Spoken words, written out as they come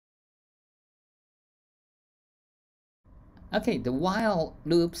Okay, the while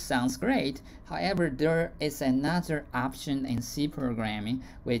loop sounds great. However, there is another option in C programming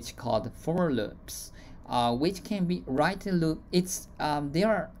which called for loops, which can be write a loop. It's there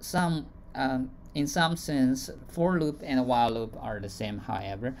are some in some sense for loop and while loop are the same.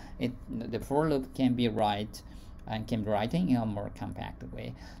 However, the for loop can be writing in a more compact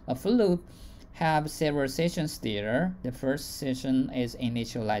way. A for loop have several sessions there. The first session is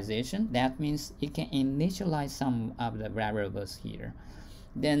initialization. That means it can initialize some of the variables here.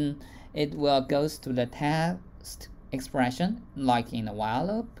 Then it will goes to the test expression like in a while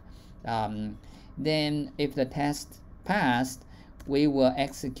loop. Then if the test passed, we will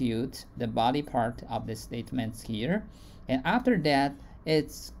execute the body part of the statements here. And after that,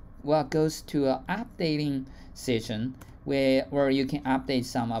 it will goes to an updating session where you can update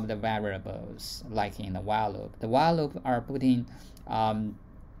some of the variables like in the while loop. The while loop are putting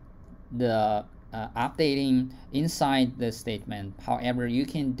the updating inside the statement. However, you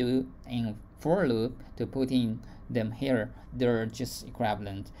can do in for loop to putting them here. They're just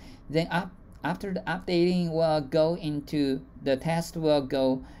equivalent. Then after the updating will go into the test will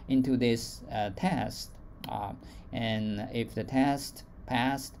go into this test, and if the test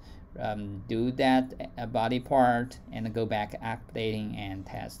passed, do that body part and go back updating and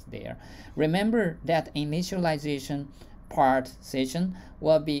test there. Remember that initialization part session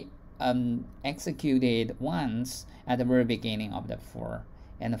will be executed once at the very beginning of the for,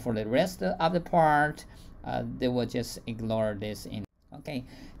 and for the rest of the part they will just ignore this. Okay,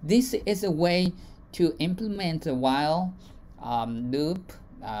 this is a way to implement the while loop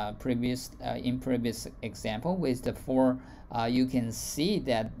in previous example. With the for, you can see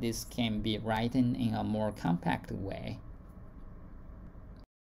that this can be written in a more compact way.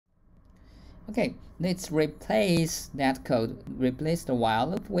 Okay, let's replace that code. Replace the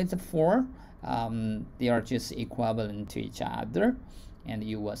while loop with the for. They are just equivalent to each other, and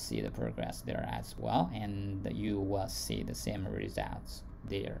you will see the progress there as well, and you will see the same results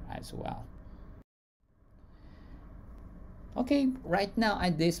there as well. Okay, right now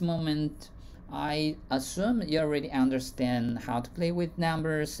at this moment, I assume you already understand how to play with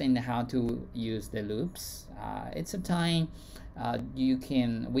numbers and how to use the loops. It's a time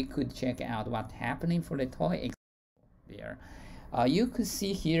we could check out what's happening for the toy example there. You could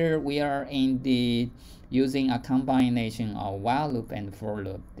see here we are in the using a combination of while loop and for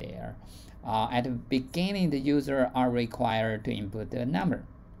loop there. At the beginning, the user are required to input a number.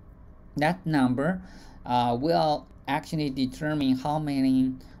 That number will actually determine how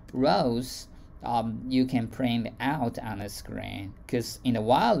many rows you can print out on the screen, because in the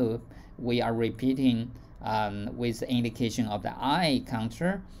while loop we are repeating with the indication of the I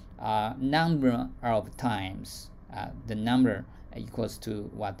counter number of times. The number equals to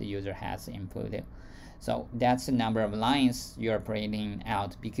what the user has inputted. So that's the number of lines you're printing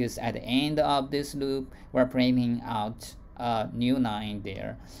out, because at the end of this loop we're printing out a new line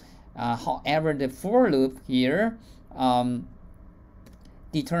there. However, the for loop here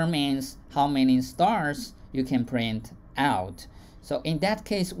determines how many stars you can print out. So in that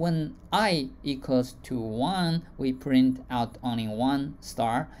case, when I equals to 1, we print out only 1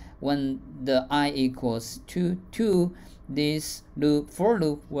 star. When the I equals to 2, this for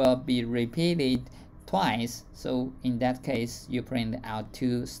loop will be repeated twice. So in that case, you print out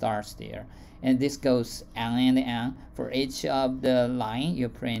 2 stars there. And this goes on and on. For each of the line, you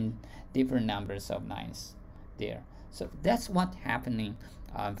print different numbers of lines there. So that's what's happening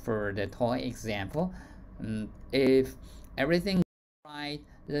for the toy example. If everything is right,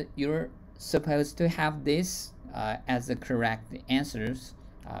 you're supposed to have this as the correct answers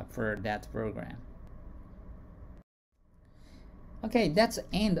for that program. Okay, that's the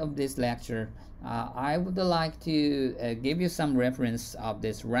end of this lecture. I would like to give you some reference of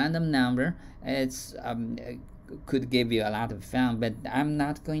this random number. It's could give you a lot of fun, but I'm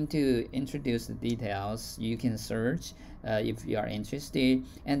not going to introduce the details. You can search if you are interested,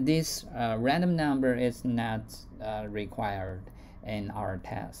 and this random number is not required in our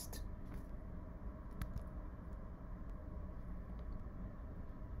test.